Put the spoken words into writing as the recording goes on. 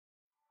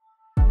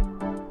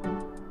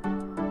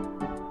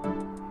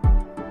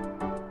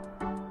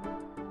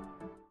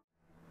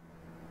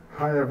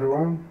Hi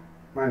everyone,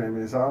 my name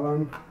is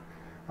Allan.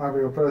 I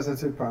will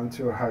present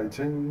Untitled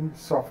hygiene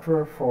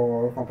software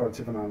for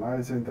comparative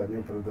analyzing the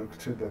new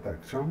product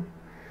detection.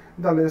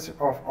 The list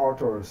of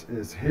authors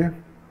is here.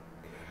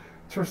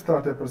 To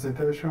start the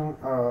presentation,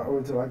 I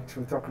would like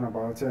to talk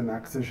about the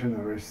next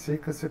generation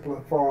sequencing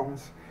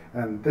platforms,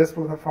 and these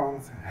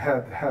platforms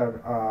have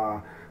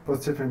a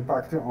positive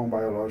impact on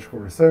biological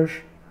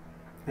research,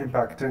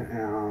 impacting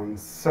on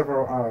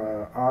several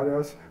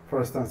areas, for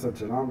instance,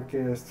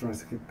 genomics,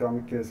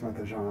 transcriptomics,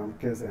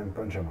 metagenomics, and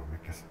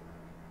pangenomics.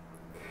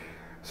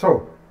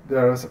 So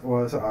there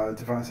was a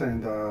advance in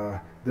the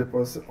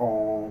deposit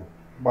on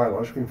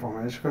biological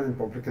information in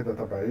public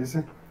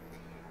database,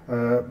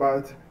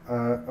 but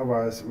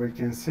as we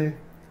can see,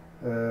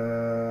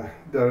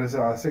 there is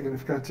a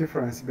significant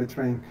difference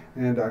between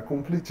the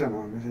complete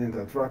genomes and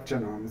the draft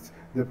genomes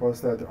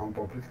deposited on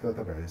public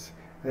database,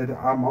 and the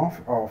amount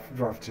of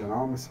draft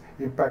genomes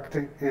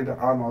impacting and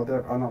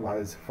another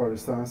analysis, for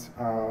instance,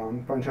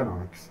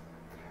 pangenomics,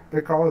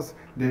 because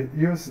the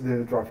use of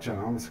the draft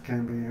genomes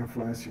can be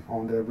influenced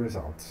on the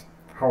results.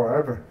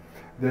 However,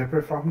 to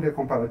perform the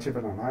comparative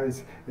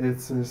analysis, it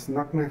is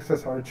not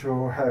necessary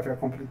to have a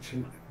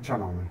complete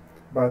genome,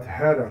 but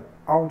rather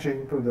all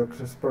gene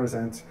products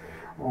present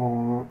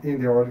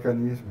in the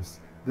organisms,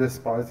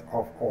 despite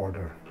of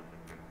order.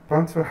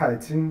 Untitled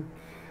hygiene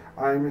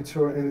aim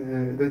to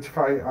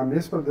identify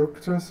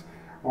misproducts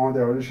on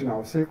the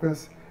original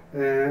sequence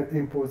and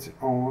input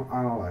on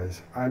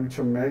analyze. Aim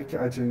to make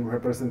a gene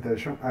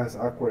representation as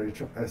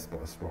accurate as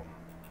possible.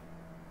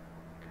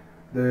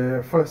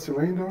 The first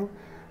window,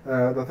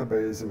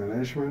 database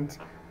management,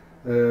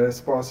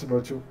 is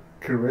possible to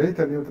create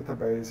a new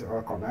database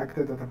or connect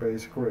the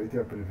database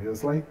created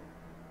previously.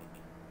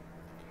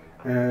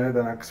 And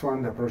the next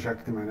one, the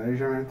project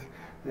management,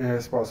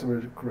 is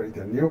possible to create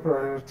a new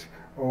project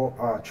or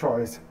a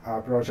choice a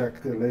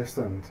project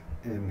listed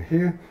in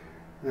here.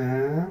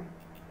 And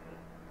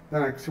the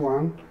next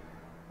one,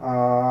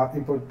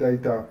 input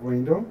data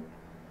window,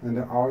 and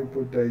our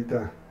input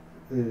data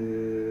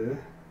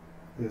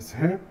is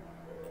here.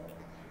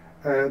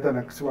 The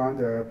next one,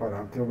 the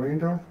parameter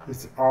window,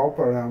 is all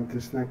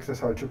parameters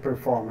necessary to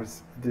perform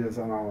this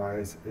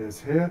analysis is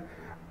here.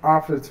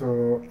 After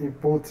to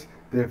input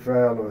the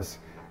values,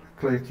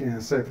 clicking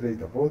Save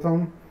Data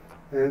button,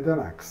 and the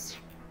next.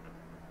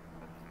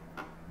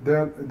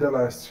 Then the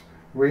last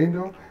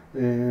window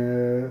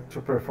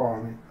to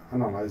perform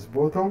analyze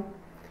button,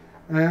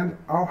 and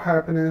all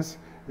happiness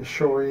is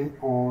showing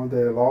on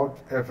the log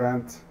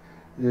event.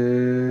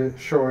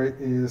 Showing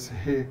is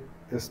here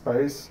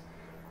space.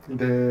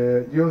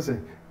 The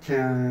user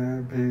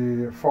can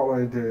be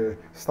following the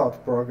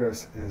start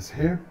progress is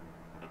here.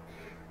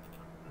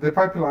 The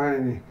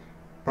pipeline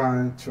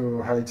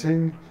to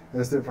hygiene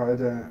is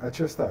divided into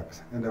two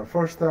steps. In the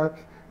first step,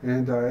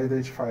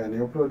 identify a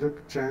new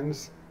product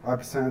genes,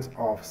 absence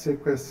of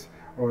sequence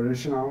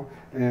original,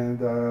 and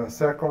the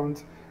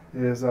second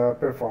is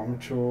perform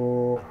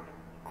to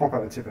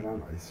comparative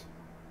analysis.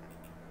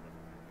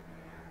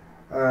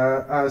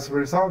 As a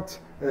result,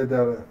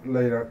 the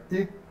layer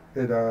E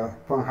is the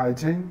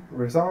pan-hygiene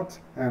result,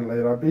 and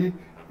layer B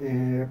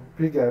in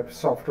PGAP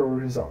software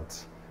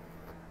results.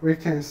 We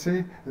can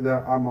see the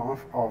amount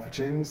of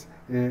genes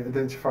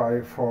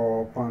identified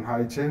for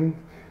pan-hygiene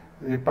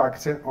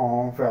impacted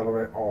on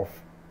value of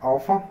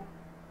alpha.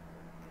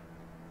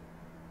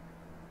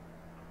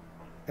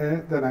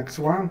 And the next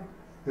one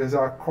is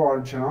a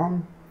core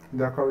genome.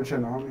 The core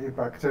genome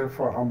impacted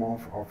for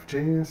amount of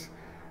genes.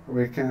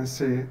 We can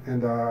see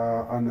in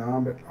a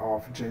number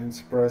of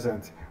genes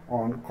present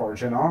on core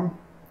genome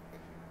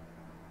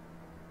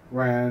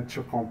when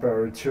to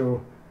compare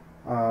to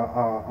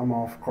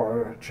amount of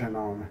core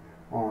genome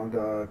on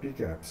the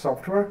PGAP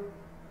software.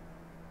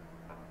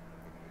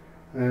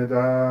 And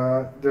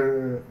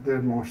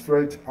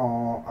demonstrate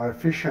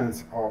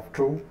efficiency of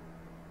tool.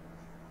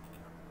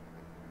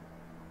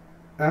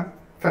 And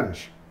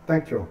finish.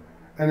 Thank you.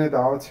 Any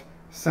doubt,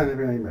 send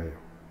me an email.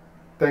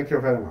 Thank you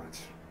very much.